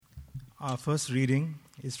Our first reading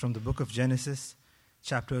is from the book of Genesis,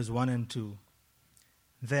 chapters 1 and 2.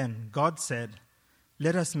 Then God said,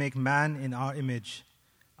 "Let us make man in our image,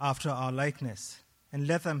 after our likeness, and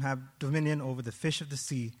let them have dominion over the fish of the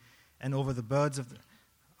sea, and over the birds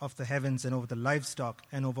of the heavens, and over the livestock,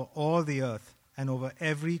 and over all the earth, and over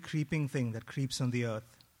every creeping thing that creeps on the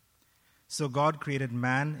earth." So God created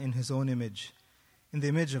man in his own image. In the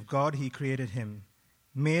image of God he created him.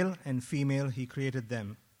 Male and female he created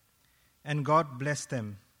them. And God blessed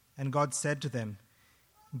them, and God said to them,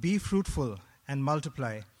 "Be fruitful and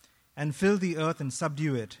multiply, and fill the earth and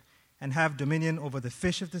subdue it, and have dominion over the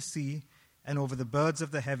fish of the sea, and over the birds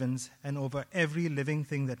of the heavens, and over every living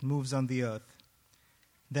thing that moves on the earth."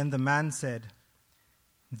 Then the man said,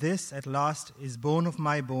 "This at last is bone of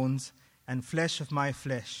my bones, and flesh of my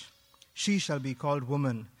flesh. She shall be called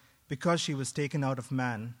woman, because she was taken out of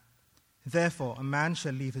man. Therefore a man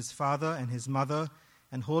shall leave his father and his mother,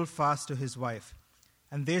 and hold fast to his wife,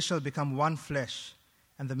 and they shall become one flesh.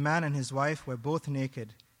 And the man and his wife were both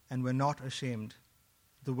naked, and were not ashamed."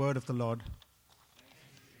 The word of the Lord.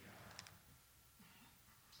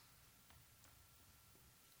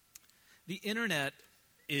 The internet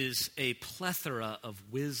is a plethora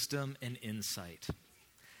of wisdom and insight.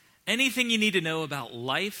 Anything you need to know about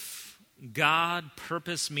life, God,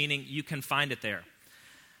 purpose, meaning, you can find it there.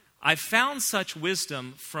 I've found such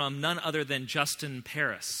wisdom from none other than Justin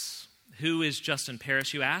Paris. Who is Justin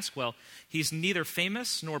Paris, you ask? Well, he's neither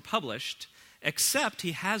famous nor published, except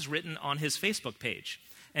he has written on his Facebook page.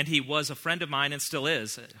 And he was a friend of mine and still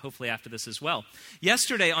is, hopefully after this as well.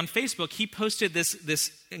 Yesterday on Facebook, he posted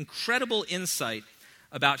this incredible insight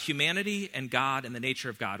about humanity and God and the nature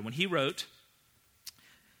of God. When he wrote,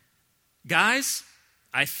 "Guys,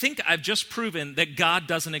 I think I've just proven that God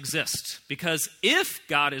doesn't exist. Because if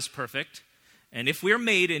God is perfect, and if we're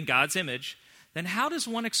made in God's image, then how does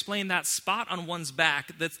one explain that spot on one's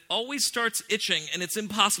back that always starts itching and it's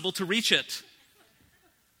impossible to reach it?"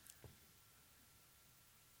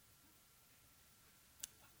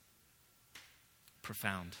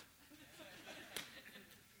 Profound.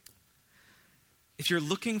 If you're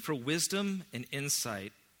looking for wisdom and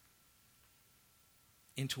insight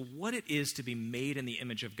into what it is to be made in the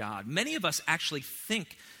image of God, many of us actually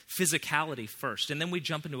think physicality first, and then we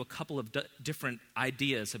jump into a couple of different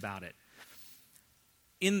ideas about it.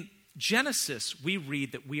 In Genesis, we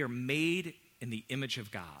read that we are made in the image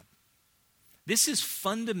of God. This is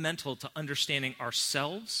fundamental to understanding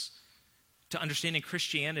ourselves, to understanding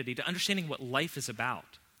Christianity, to understanding what life is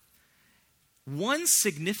about. One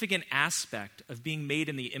significant aspect of being made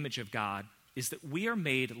in the image of God is that we are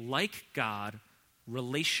made like God,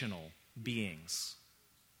 relational beings.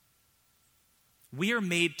 We are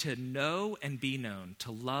made to know and be known,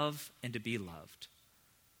 to love and to be loved.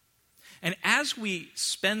 And as we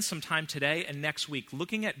spend some time today and next week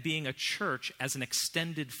looking at being a church as an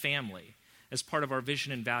extended family, as part of our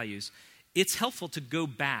vision and values, it's helpful to go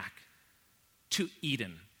back to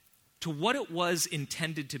Eden, to what it was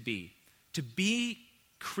intended to be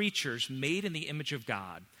creatures made in the image of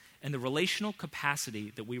God, and the relational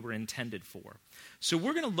capacity that we were intended for. So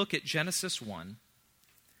we're going to look at Genesis 1,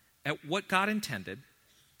 at what God intended,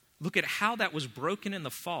 look at how that was broken in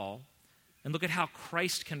the fall, and look at how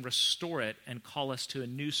Christ can restore it and call us to a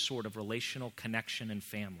new sort of relational connection and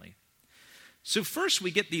family. So first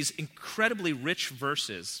we get these incredibly rich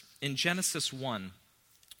verses in Genesis 1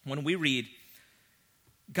 when we read,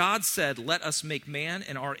 "God said, 'Let us make man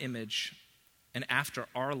in our image and after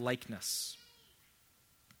our likeness.'"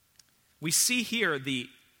 We see here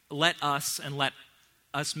the let us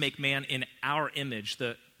make man in our image.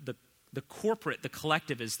 The corporate, the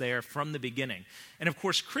collective is there from the beginning. And of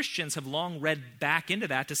course, Christians have long read back into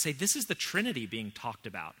that to say this is the Trinity being talked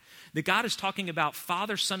about. That God is talking about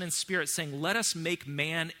Father, Son, and Spirit saying, let us make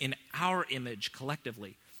man in our image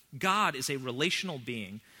collectively. God is a relational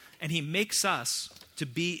being, and he makes us to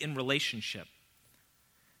be in relationship.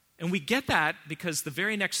 And we get that because the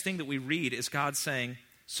very next thing that we read is God saying,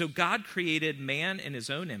 so God created man in his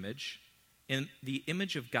own image. In the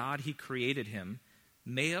image of God, he created him.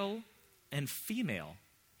 Male and female,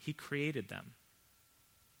 he created them.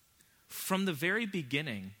 From the very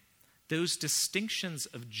beginning, those distinctions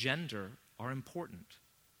of gender are important.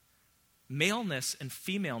 Maleness and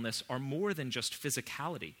femaleness are more than just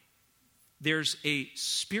physicality. There's a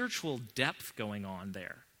spiritual depth going on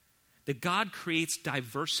there. That God creates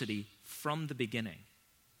diversity from the beginning.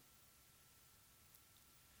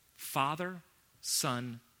 Father,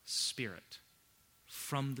 Son, Spirit,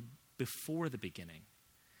 before the beginning.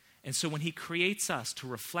 And so when he creates us to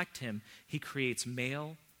reflect him, he creates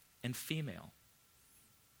male and female.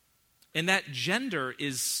 And that gender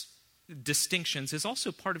is distinctions is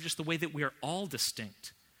also part of just the way that we are all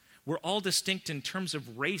distinct. We're all distinct in terms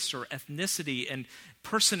of race or ethnicity and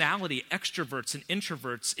personality, extroverts and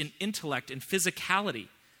introverts, in intellect and physicality,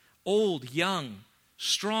 old, young,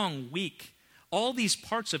 strong, weak. All these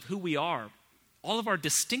parts of who we are, all of our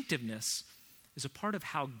distinctiveness is a part of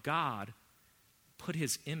how God put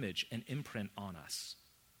his image and imprint on us.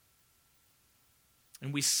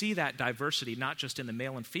 And we see that diversity not just in the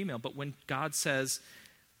male and female, but when God says,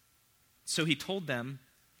 so he told them,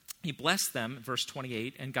 he blessed them, verse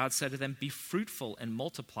 28, and God said to them, be fruitful and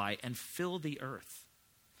multiply and fill the earth.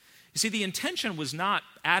 You see, the intention was not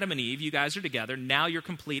Adam and Eve, you guys are together, now you're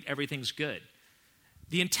complete, everything's good.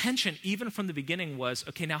 The intention, even from the beginning, was,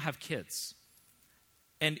 okay, now have kids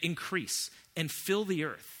and increase and fill the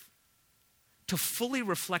earth. To fully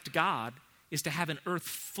reflect God is to have an earth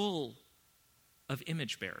full of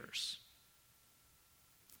image bearers,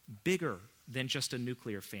 bigger than just a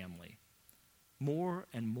nuclear family. More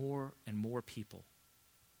and more and more people.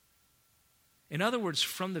 In other words,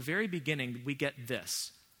 from the very beginning, we get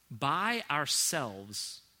this. By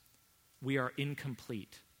ourselves, we are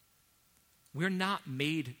incomplete. We're not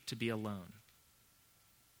made to be alone.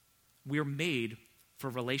 We're made for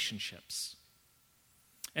relationships.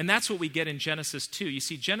 And that's what we get in Genesis 2. You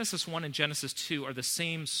see, Genesis 1 and Genesis 2 are the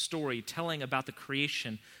same story telling about the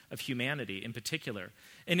creation of humanity in particular.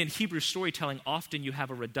 And in Hebrew storytelling, often you have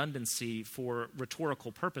a redundancy for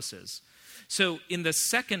rhetorical purposes. So in the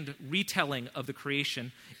second retelling of the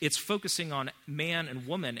creation, it's focusing on man and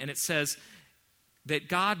woman, and it says that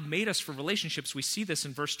God made us for relationships. We see this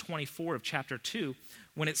in verse 24 of chapter 2,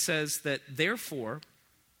 when it says that Therefore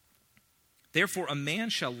a man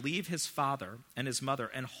shall leave his father and his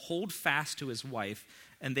mother and hold fast to his wife,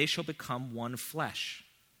 and they shall become one flesh.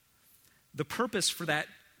 The purpose for that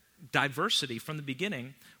diversity from the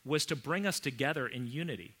beginning was to bring us together in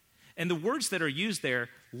unity. And the words that are used there,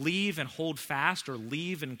 leave and hold fast or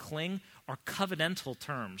leave and cling, are covenantal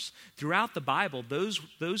terms. Throughout the Bible,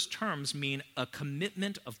 those terms mean a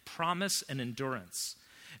commitment of promise and endurance.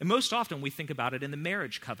 And most often we think about it in the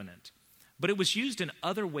marriage covenant. But it was used in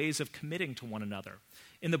other ways of committing to one another.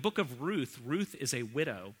 In the book of Ruth, Ruth is a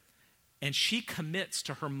widow, and she commits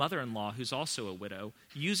to her mother-in-law, who's also a widow,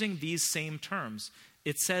 using these same terms.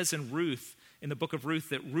 It says in the book of Ruth,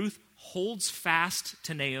 that Ruth holds fast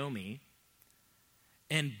to Naomi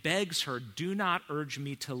and begs her, do not urge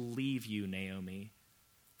me to leave you, Naomi.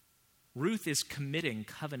 Ruth is committing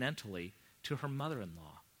covenantally to her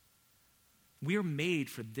mother-in-law. We are made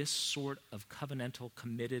for this sort of covenantal,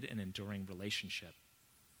 committed, and enduring relationship.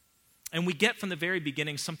 And we get from the very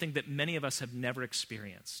beginning something that many of us have never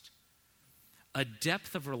experienced. A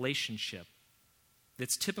depth of relationship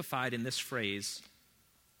that's typified in this phrase,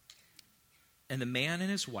 and the man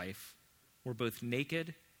and his wife were both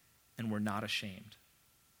naked and were not ashamed.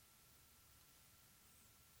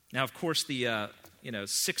 Now, of course, the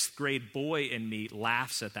sixth grade boy in me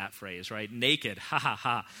laughs at that phrase, right? Naked, ha ha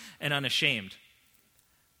ha, and unashamed.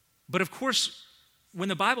 But of course, when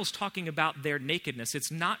the Bible's talking about their nakedness,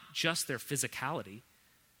 it's not just their physicality.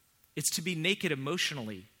 It's to be naked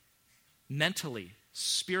emotionally, mentally,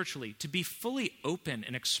 spiritually, to be fully open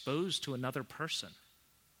and exposed to another person.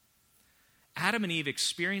 Adam and Eve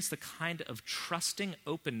experienced the kind of trusting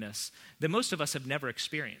openness that most of us have never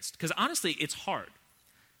experienced. Because honestly, it's hard.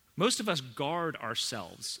 Most of us guard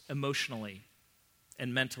ourselves emotionally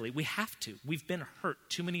and mentally. We have to. We've been hurt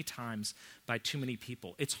too many times by too many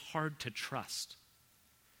people. It's hard to trust.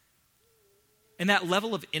 And that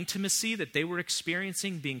level of intimacy that they were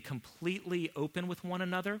experiencing, being completely open with one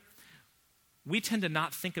another, we tend to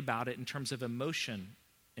not think about it in terms of emotion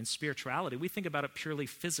and spirituality. We think about it purely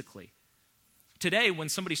physically. Today, when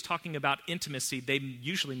somebody's talking about intimacy, they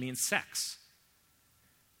usually mean sex.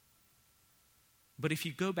 But if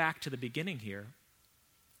you go back to the beginning here,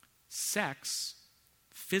 sex,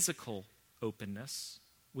 physical openness,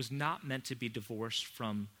 was not meant to be divorced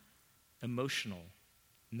from emotional,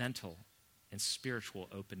 mental, and spiritual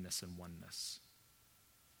openness and oneness.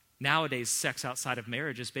 Nowadays, sex outside of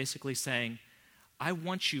marriage is basically saying, I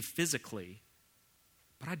want you physically,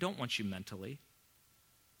 but I don't want you mentally.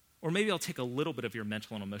 Or maybe I'll take a little bit of your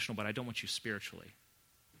mental and emotional, but I don't want you spiritually.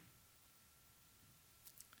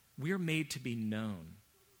 We're made to be known.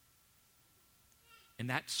 And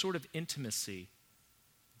that sort of intimacy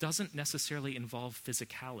doesn't necessarily involve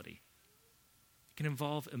physicality. It can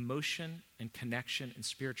involve emotion and connection and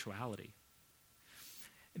spirituality.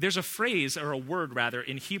 There's a phrase, or a word rather,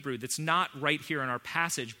 in Hebrew that's not right here in our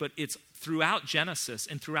passage, but it's throughout Genesis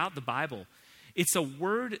and throughout the Bible. It's a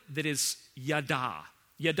word that is yada.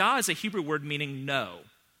 Yada is a Hebrew word meaning know.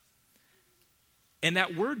 And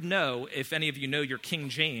that word know, if any of you know your King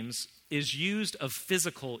James, is used of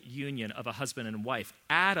physical union of a husband and wife.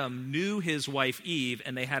 Adam knew his wife Eve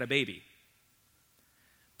and they had a baby.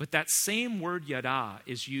 But that same word yada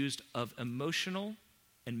is used of emotional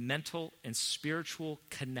and mental and spiritual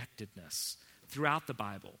connectedness throughout the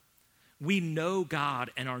Bible. We know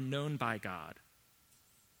God and are known by God.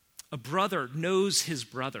 A brother knows his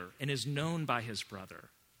brother and is known by his brother.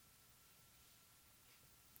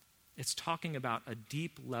 It's talking about a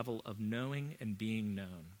deep level of knowing and being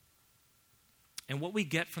known. And what we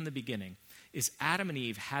get from the beginning is Adam and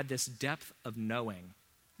Eve had this depth of knowing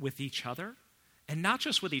with each other, and not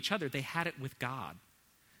just with each other, they had it with God.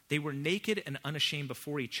 They were naked and unashamed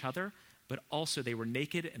before each other, but also they were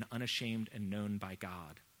naked and unashamed and known by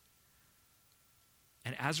God.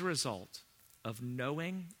 And as a result of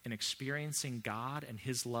knowing and experiencing God and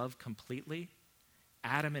his love completely,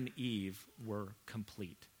 Adam and Eve were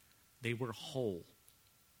complete. They were whole.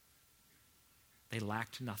 They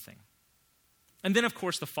lacked nothing. And then, of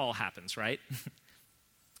course, the fall happens, right?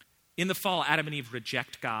 In the fall, Adam and Eve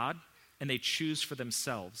reject God, and they choose for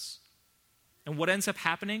themselves. And what ends up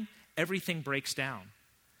happening? Everything breaks down.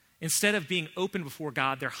 Instead of being open before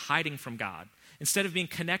God, they're hiding from God. Instead of being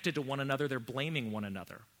connected to one another, they're blaming one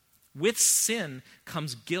another. With sin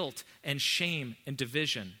comes guilt and shame and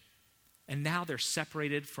division. And now they're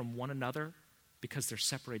separated from one another because they're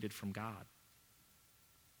separated from God.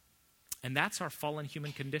 And that's our fallen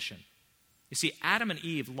human condition. You see, Adam and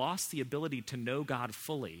Eve lost the ability to know God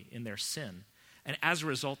fully in their sin. And as a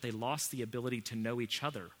result, they lost the ability to know each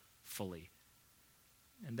other fully.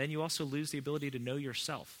 And then you also lose the ability to know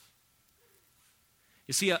yourself.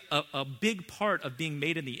 You see, a big part of being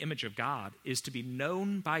made in the image of God is to be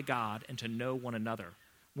known by God and to know one another.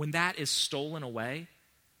 When that is stolen away,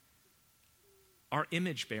 our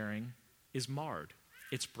image bearing is marred.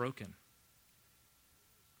 It's broken.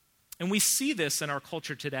 And we see this in our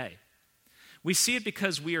culture today. We see it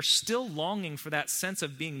because we are still longing for that sense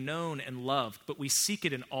of being known and loved, but we seek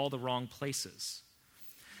it in all the wrong places.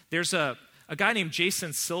 There's a guy named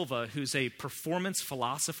Jason Silva who's a performance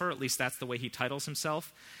philosopher, at least that's the way he titles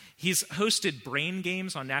himself. He's hosted Brain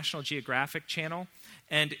Games on National Geographic Channel,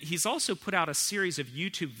 and he's also put out a series of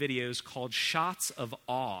YouTube videos called Shots of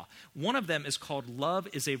Awe. One of them is called Love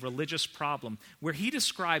is a Religious Problem, where he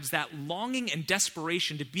describes that longing and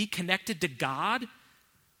desperation to be connected to God,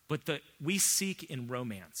 but that we seek in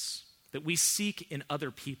romance, that we seek in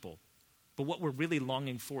other people. But what we're really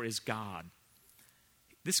longing for is God.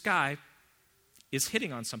 This guy is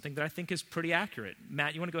hitting on something that I think is pretty accurate.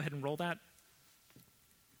 Matt, you want to go ahead and roll that?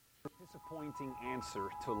 Disappointing answer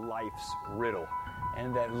to life's riddle,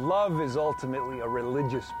 and that love is ultimately a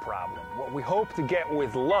religious problem. What we hope to get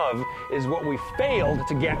with love is what we failed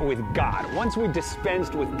to get with God. Once we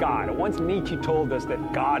dispensed with God, once Nietzsche told us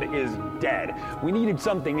that God is dead, we needed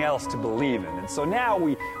something else to believe in. And so now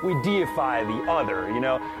we deify the other,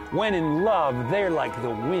 When in love, they're like the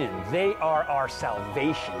wind. They are our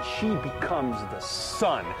salvation. She becomes the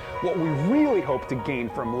sun. What we really hope to gain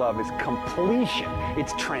from love is completion.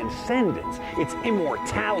 It's transcendence. It's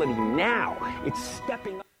immortality now. It's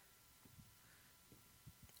stepping up.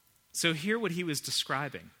 So hear what he was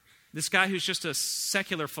describing. This guy who's just a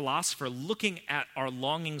secular philosopher looking at our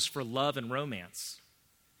longings for love and romance.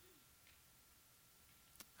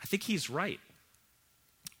 I think he's right.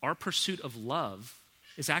 Our pursuit of love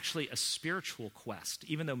is actually a spiritual quest,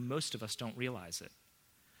 even though most of us don't realize it.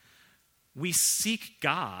 We seek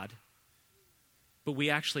God, but we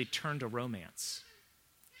actually turn to romance.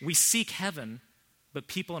 We seek heaven, but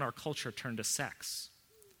people in our culture turn to sex.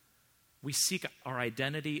 We seek our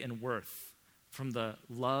identity and worth from the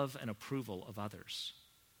love and approval of others.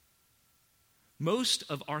 Most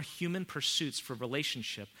of our human pursuits for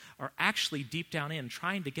relationship are actually deep down in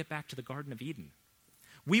trying to get back to the Garden of Eden.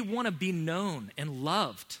 We want to be known and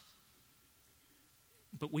loved,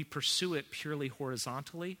 but we pursue it purely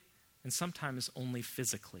horizontally and sometimes only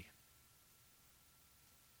physically.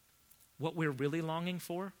 What we're really longing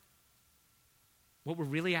for, what we're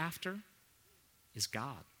really after, is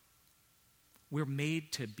God. We're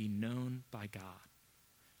made to be known by God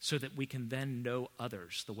so that we can then know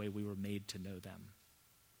others the way we were made to know them.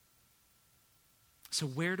 So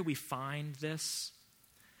where do we find this?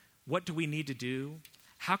 What do we need to do?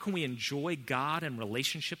 How can we enjoy God and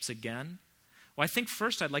relationships again? Well, I think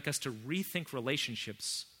first I'd like us to rethink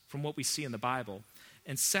relationships from what we see in the Bible.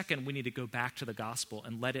 And second, we need to go back to the gospel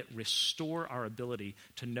and let it restore our ability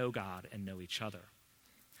to know God and know each other.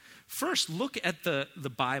 First, look at the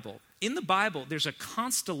Bible. In the Bible, there's a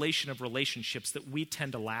constellation of relationships that we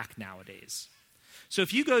tend to lack nowadays. So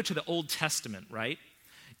if you go to the Old Testament, right?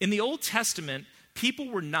 In the Old Testament, People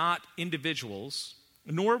were not individuals,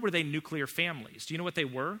 nor were they nuclear families. Do you know what they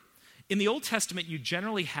were? In the Old Testament, you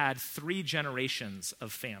generally had 3 generations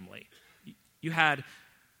of family. You had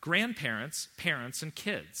grandparents, parents, and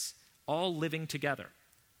kids all living together.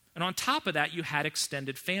 And on top of that, you had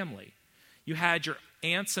extended family. You had your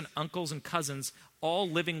aunts and uncles and cousins all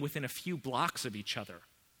living within a few blocks of each other.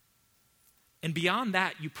 And beyond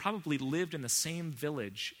that, you probably lived in the same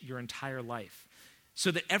village your entire life,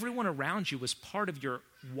 so that everyone around you was part of your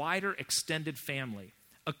wider extended family,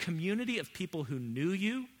 a community of people who knew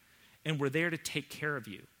you and were there to take care of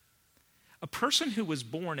you. A person who was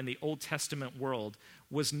born in the Old Testament world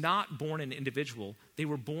was not born an individual. They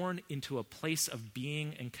were born into a place of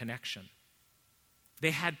being and connection.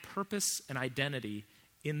 They had purpose and identity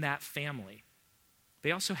in that family.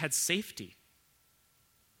 They also had safety.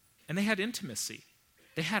 And they had intimacy.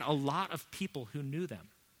 They had a lot of people who knew them.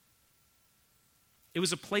 It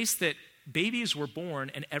was a place that babies were born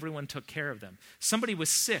and everyone took care of them. Somebody was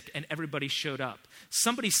sick and everybody showed up.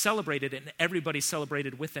 Somebody celebrated and everybody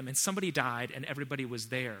celebrated with them. And somebody died and everybody was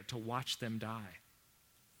there to watch them die.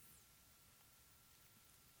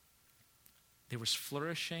 There was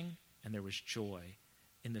flourishing and there was joy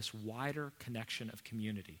in this wider connection of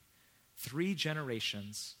community. 3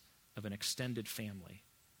 generations of an extended family.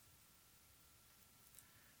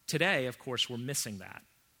 Today, of course, we're missing that.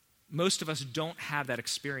 Most of us don't have that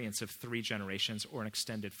experience of 3 generations or an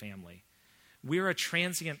extended family. We're a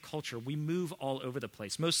transient culture. We move all over the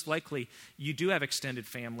place. Most likely, you do have extended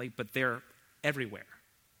family, but they're everywhere.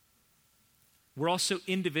 We're also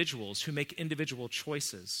individuals who make individual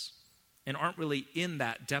choices and aren't really in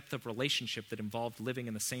that depth of relationship that involved living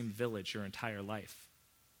in the same village your entire life.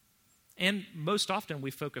 And most often,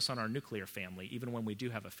 we focus on our nuclear family, even when we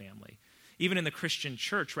do have a family. Even in the Christian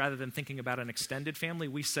church, rather than thinking about an extended family,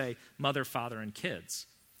 we say mother, father, and kids,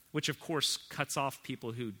 which of course cuts off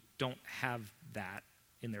people who don't have that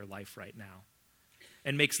in their life right now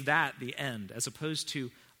and makes that the end, as opposed to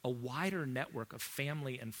a wider network of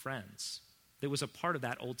family and friends that was a part of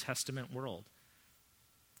that Old Testament world.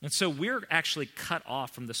 And so we're actually cut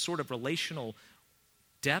off from the sort of relational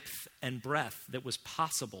depth and breadth that was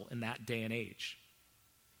possible in that day and age.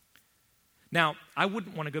 Now, I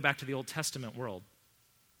wouldn't want to go back to the Old Testament world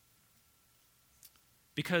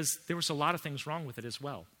because there was a lot of things wrong with it as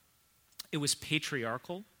well. It was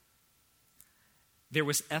patriarchal, there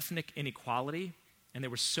was ethnic inequality, and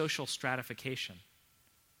there was social stratification.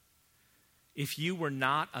 If you were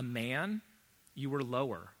not a man, you were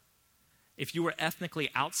lower. If you were ethnically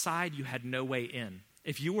outside, you had no way in.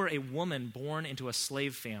 If you were a woman born into a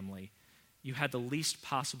slave family, you had the least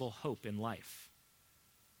possible hope in life.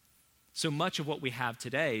 So much of what we have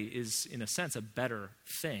today is, in a sense, a better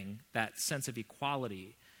thing, that sense of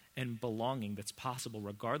equality and belonging that's possible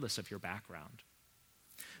regardless of your background.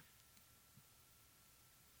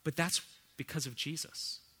 But that's because of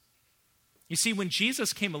Jesus. You see, when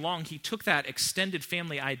Jesus came along, he took that extended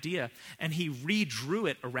family idea and he redrew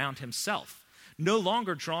it around himself, no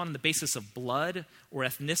longer drawn on the basis of blood or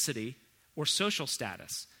ethnicity or social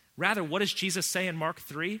status. Rather, what does Jesus say in Mark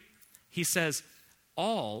 3? He says,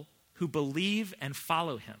 all who believe and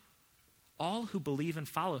follow him, all who believe and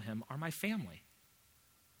follow him are my family.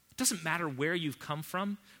 It doesn't matter where you've come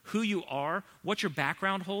from, who you are, what your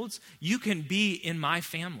background holds. You can be in my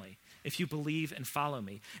family if you believe and follow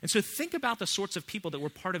me. And so think about the sorts of people that were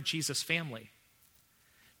part of Jesus' family.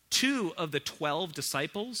 2 of the 12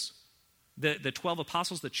 disciples, the 12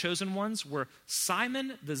 apostles, the chosen ones, were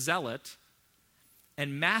Simon the Zealot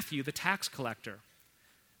and Matthew the tax collector.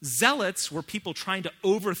 Zealots were people trying to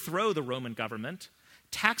overthrow the Roman government.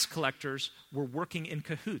 Tax collectors were working in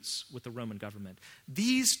cahoots with the Roman government.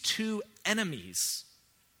 These 2 enemies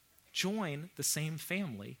join the same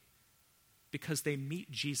family because they meet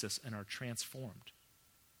Jesus and are transformed.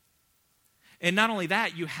 And not only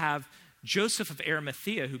that, you have Joseph of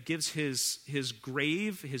Arimathea, who gives his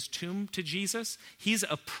grave, his tomb to Jesus. He's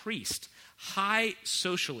a priest, high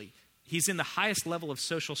socially. He's in the highest level of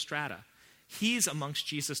social strata. He's amongst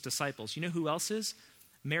Jesus' disciples. You know who else is?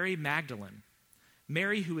 Mary Magdalene.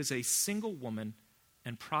 Mary, who is a single woman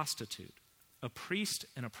and prostitute. A priest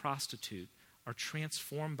and a prostitute are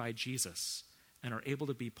transformed by Jesus and are able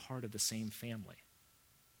to be part of the same family.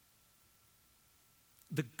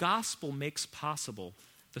 The gospel makes possible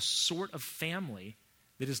the sort of family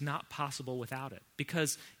that is not possible without it.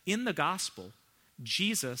 Because in the gospel,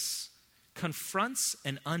 Jesus confronts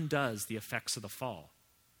and undoes the effects of the fall.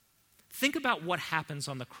 Think about what happens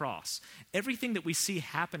on the cross. Everything that we see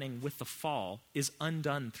happening with the fall is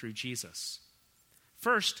undone through Jesus.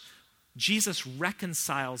 First, Jesus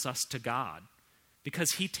reconciles us to God.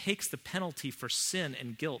 because he takes the penalty for sin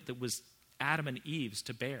and guilt that was Adam and Eve's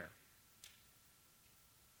to bear.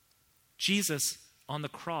 Jesus on the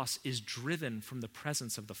cross is driven from the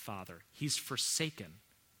presence of the Father. He's forsaken.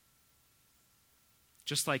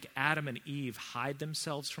 Just like Adam and Eve hide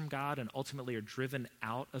themselves from God and ultimately are driven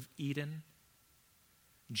out of Eden,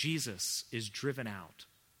 Jesus is driven out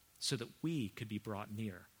so that we could be brought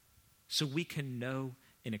near, so we can know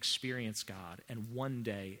and experience God and one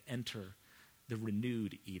day enter the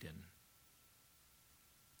renewed Eden.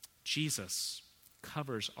 Jesus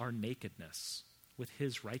covers our nakedness with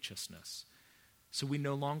his righteousness, so we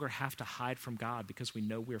no longer have to hide from God because we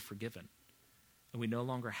know we're forgiven, and we no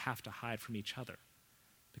longer have to hide from each other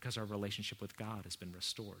because our relationship with God has been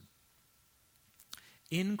restored.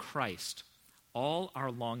 In Christ, all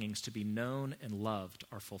our longings to be known and loved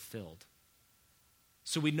are fulfilled.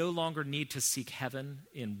 So we no longer need to seek heaven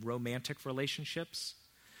in romantic relationships.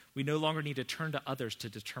 We no longer need to turn to others to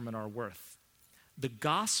determine our worth. The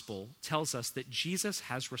gospel tells us that Jesus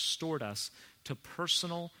has restored us to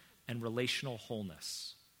personal and relational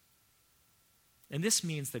wholeness. And this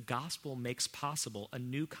means the gospel makes possible a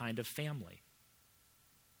new kind of family.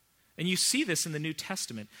 And you see this in the New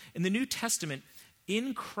Testament. In the New Testament,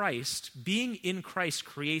 in Christ, being in Christ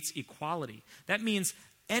creates equality. That means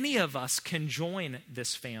any of us can join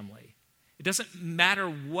this family. It doesn't matter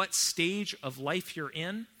what stage of life you're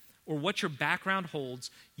in or what your background holds,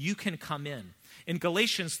 you can come in. In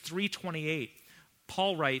Galatians 3:28,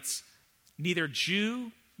 Paul writes, "Neither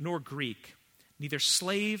Jew nor Greek, neither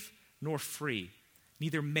slave nor free,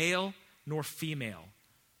 neither male nor female.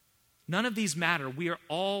 None of these matter. We are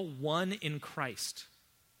all one in Christ."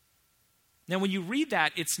 Now, when you read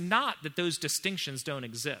that, it's not that those distinctions don't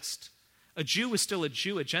exist. A Jew was still a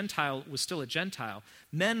Jew, a Gentile was still a Gentile.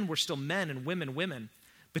 Men were still men and women, women.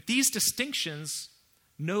 But these distinctions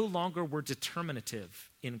no longer were determinative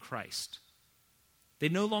in Christ. They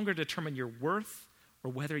no longer determine your worth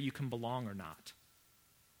or whether you can belong or not.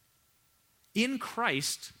 In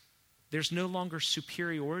Christ, there's no longer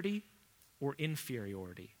superiority or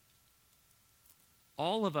inferiority.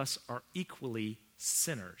 All of us are equally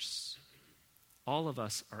sinners. All of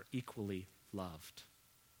us are equally loved.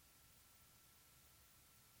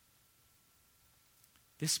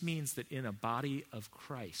 This means that in a body of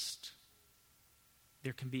Christ,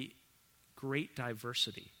 there can be great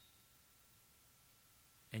diversity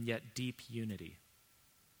and yet deep unity.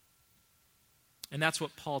 And that's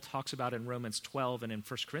what Paul talks about in Romans 12 and in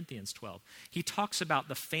 1 Corinthians 12. He talks about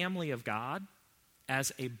the family of God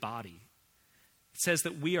as a body. It says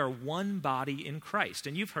that we are one body in Christ.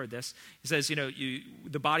 And you've heard this. He says,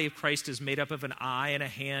 the body of Christ is made up of an eye and a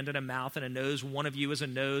hand and a mouth and a nose. One of you is a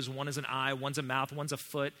nose, one is an eye, one's a mouth, one's a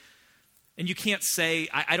foot. And you can't say,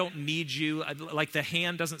 I don't need you. Like the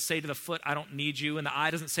hand doesn't say to the foot, I don't need you. And the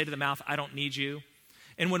eye doesn't say to the mouth, I don't need you.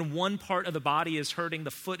 And when one part of the body is hurting,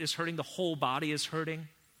 the foot is hurting, the whole body is hurting.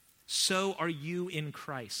 So are you in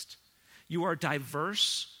Christ. You are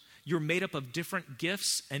diverse. You're made up of different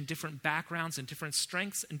gifts and different backgrounds and different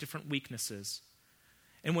strengths and different weaknesses.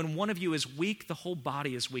 And when one of you is weak, the whole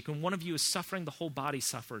body is weak. When one of you is suffering, the whole body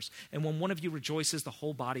suffers. And when one of you rejoices, the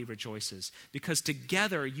whole body rejoices. Because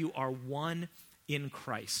together you are one in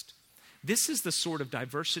Christ. This is the sort of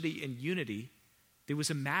diversity and unity that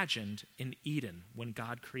was imagined in Eden when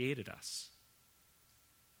God created us.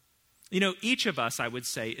 Each of us, I would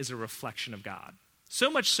say, is a reflection of God.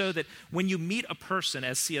 So much so that when you meet a person,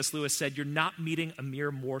 as C.S. Lewis said, you're not meeting a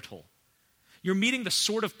mere mortal. You're meeting the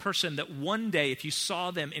sort of person that one day, if you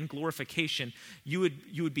saw them in glorification, you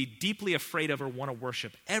would be deeply afraid of or want to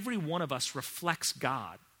worship. Every one of us reflects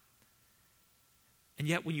God. And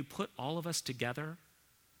yet when you put all of us together,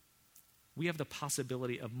 we have the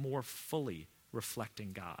possibility of more fully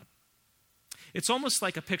reflecting God. It's almost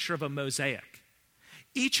like a picture of a mosaic.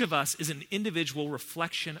 Each of us is an individual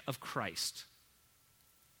reflection of Christ.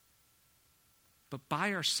 But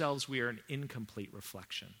by ourselves, we are an incomplete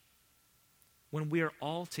reflection. When we are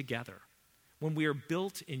all together, when we are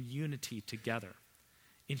built in unity together,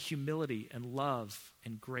 in humility and love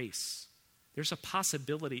and grace, there's a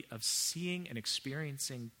possibility of seeing and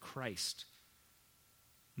experiencing Christ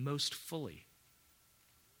most fully.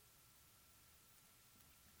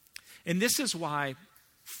 And this is why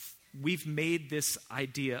we've made this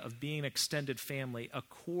idea of being an extended family a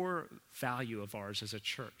core value of ours as a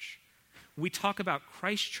church. We talk about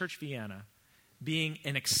Christ Church Vienna being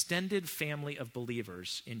an extended family of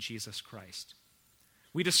believers in Jesus Christ.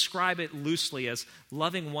 We describe it loosely as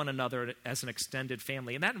loving one another as an extended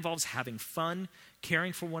family. And that involves having fun,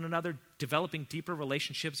 caring for one another, developing deeper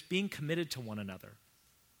relationships, being committed to one another.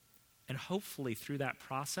 and hopefully through that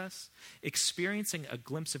process, experiencing a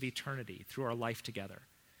glimpse of eternity through our life together,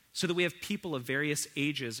 so that we have people of various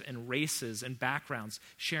ages and races and backgrounds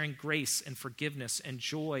sharing grace and forgiveness and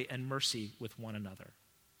joy and mercy with one another.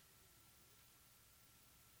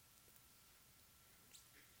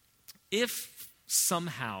 If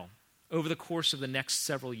somehow, over the course of the next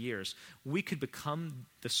several years, we could become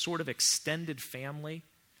the sort of extended family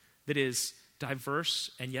that is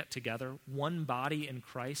diverse and yet together, one body in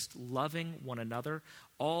Christ, loving one another,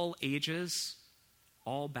 all ages,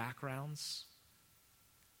 all backgrounds,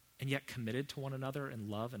 and yet committed to one another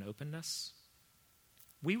in love and openness,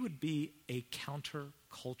 we would be a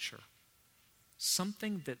counterculture,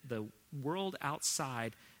 something that the world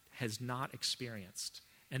outside has not experienced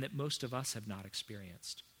and that most of us have not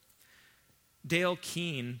experienced. Dale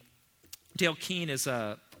Keene is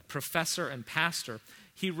a professor and pastor.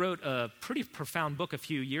 He wrote a pretty profound book a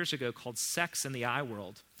few years ago called Sex in the I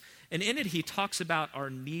World. And in it, he talks about our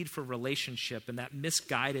need for relationship and that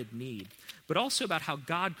misguided need, but also about how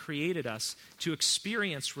God created us to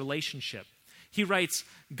experience relationship. He writes,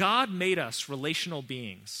 God made us relational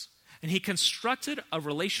beings, and he constructed a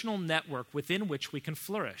relational network within which we can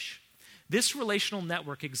flourish. This relational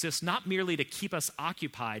network exists not merely to keep us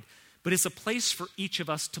occupied, but is a place for each of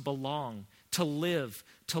us to belong, to live,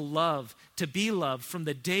 to love, to be loved from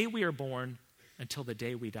the day we are born until the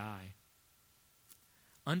day we die.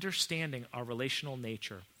 Understanding our relational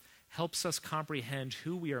nature helps us comprehend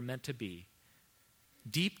who we are meant to be.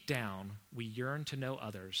 Deep down, we yearn to know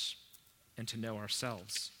others and to know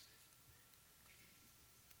ourselves.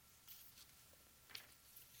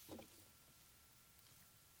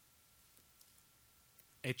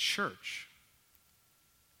 A church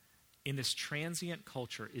in this transient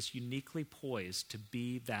culture is uniquely poised to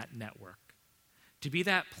be that network, to be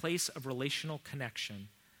that place of relational connection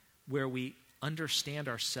where we understand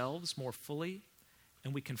ourselves more fully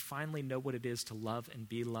and we can finally know what it is to love and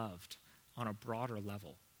be loved on a broader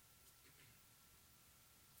level.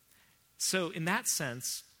 So in that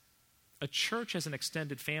sense, a church as an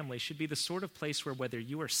extended family should be the sort of place where whether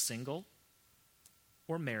you are single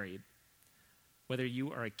or married, whether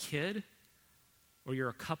you are a kid or you're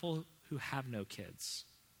a couple who have no kids,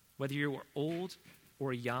 whether you're old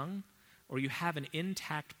or young, or you have an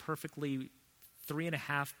intact, perfectly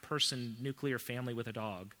 3.5-person nuclear family with a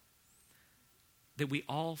dog, that we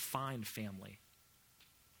all find family.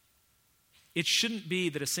 It shouldn't be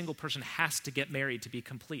that a single person has to get married to be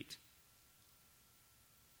complete.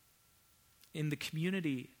 In the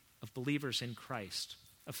community of believers in Christ,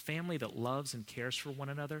 a family that loves and cares for one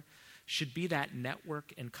another should be that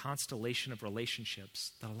network and constellation of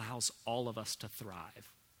relationships that allows all of us to thrive.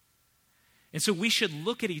 And so we should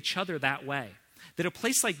look at each other that way, that a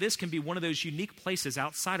place like this can be one of those unique places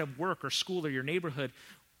outside of work or school or your neighborhood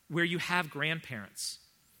where you have grandparents.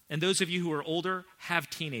 And those of you who are older have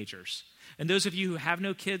teenagers. And those of you who have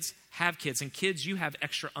no kids have kids. And kids, you have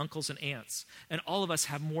extra uncles and aunts. And all of us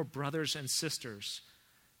have more brothers and sisters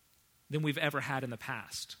than we've ever had in the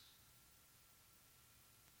past.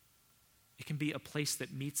 It can be a place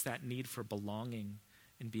that meets that need for belonging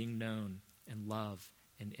and being known and love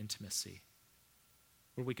and intimacy,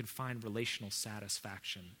 where we can find relational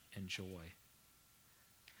satisfaction and joy.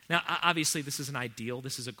 Now, obviously, this is an ideal,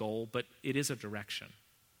 this is a goal, but it is a direction.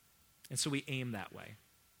 And so we aim that way.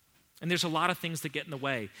 And there's a lot of things that get in the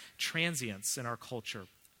way. Transience in our culture,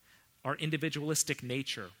 our individualistic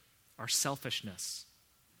nature, our selfishness.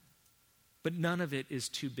 But none of it is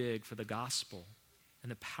too big for the gospel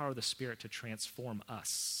and the power of the Spirit to transform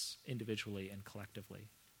us individually and collectively.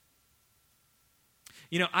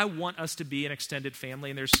 You know, I want us to be an extended family,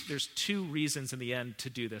 and there's two reasons in the end to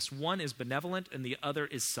do this. One is benevolent, and the other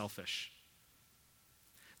is selfish.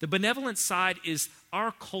 The benevolent side is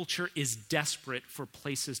our culture is desperate for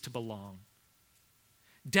places to belong,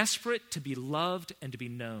 desperate to be loved and to be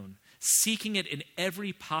known, seeking it in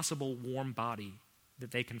every possible warm body that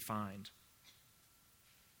they can find.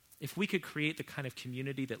 If we could create the kind of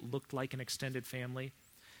community that looked like an extended family,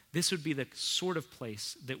 this would be the sort of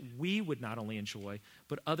place that we would not only enjoy,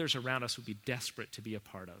 but others around us would be desperate to be a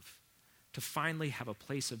part of, to finally have a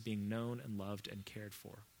place of being known and loved and cared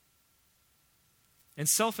for. And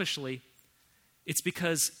selfishly, it's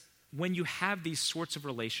because when you have these sorts of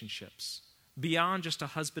relationships, beyond just a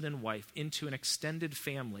husband and wife, into an extended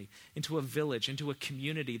family, into a village, into a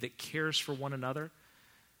community that cares for one another,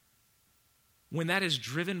 when that is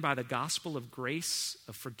driven by the gospel of grace,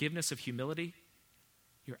 of forgiveness, of humility,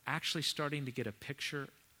 you're actually starting to get a picture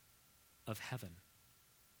of heaven.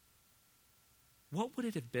 What would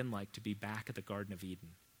it have been like to be back at the Garden of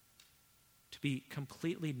Eden? To be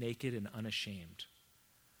completely naked and unashamed,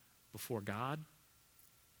 before God,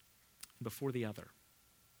 before the other.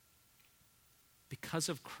 Because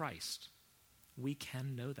of Christ, we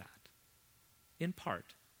can know that. In part,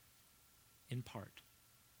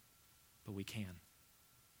 but we can.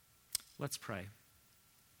 Let's pray.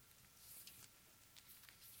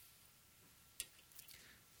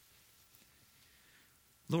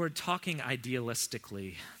 Lord, talking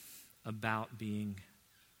idealistically about being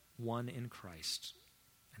one in Christ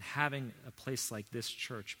and having a place like this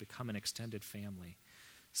church become an extended family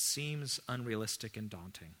seems unrealistic and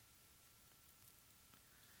daunting.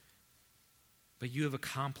 But you have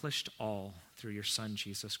accomplished all through your Son,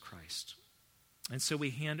 Jesus Christ. And so we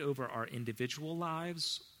hand over our individual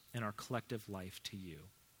lives and our collective life to you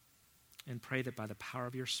and pray that by the power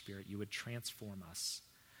of your Spirit you would transform us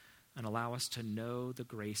and allow us to know the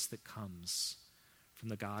grace that comes from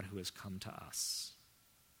the God who has come to us.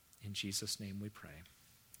 In Jesus' name we pray.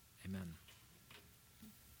 Amen.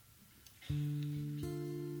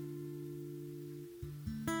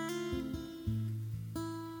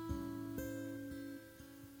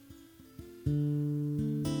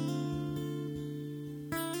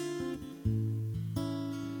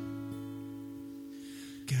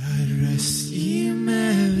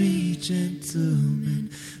 Gentlemen,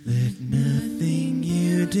 let nothing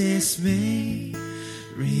you dismay.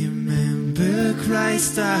 Remember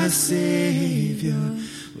Christ our Savior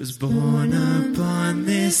was born upon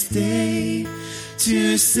this day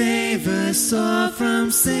to save us all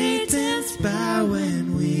from Satan's power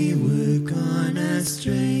when we were gone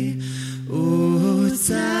astray. Oh,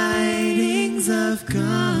 tidings of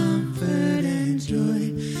comfort and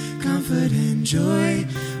joy, comfort and joy.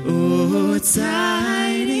 Oh,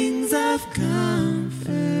 tidings of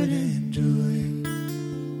comfort and joy.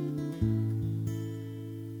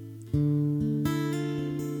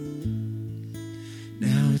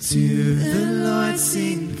 Now to the Lord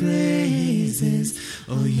sing praises,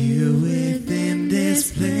 all you within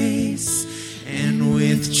this place, and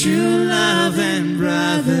with true love and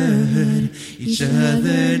brotherhood each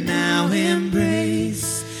other now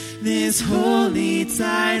embrace. This holy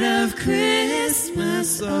tide of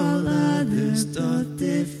Christmas all others doth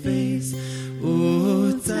deface.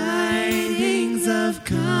 Oh, tidings of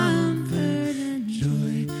comfort and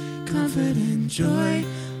joy, comfort and joy.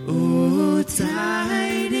 Oh,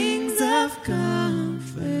 tidings of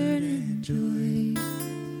comfort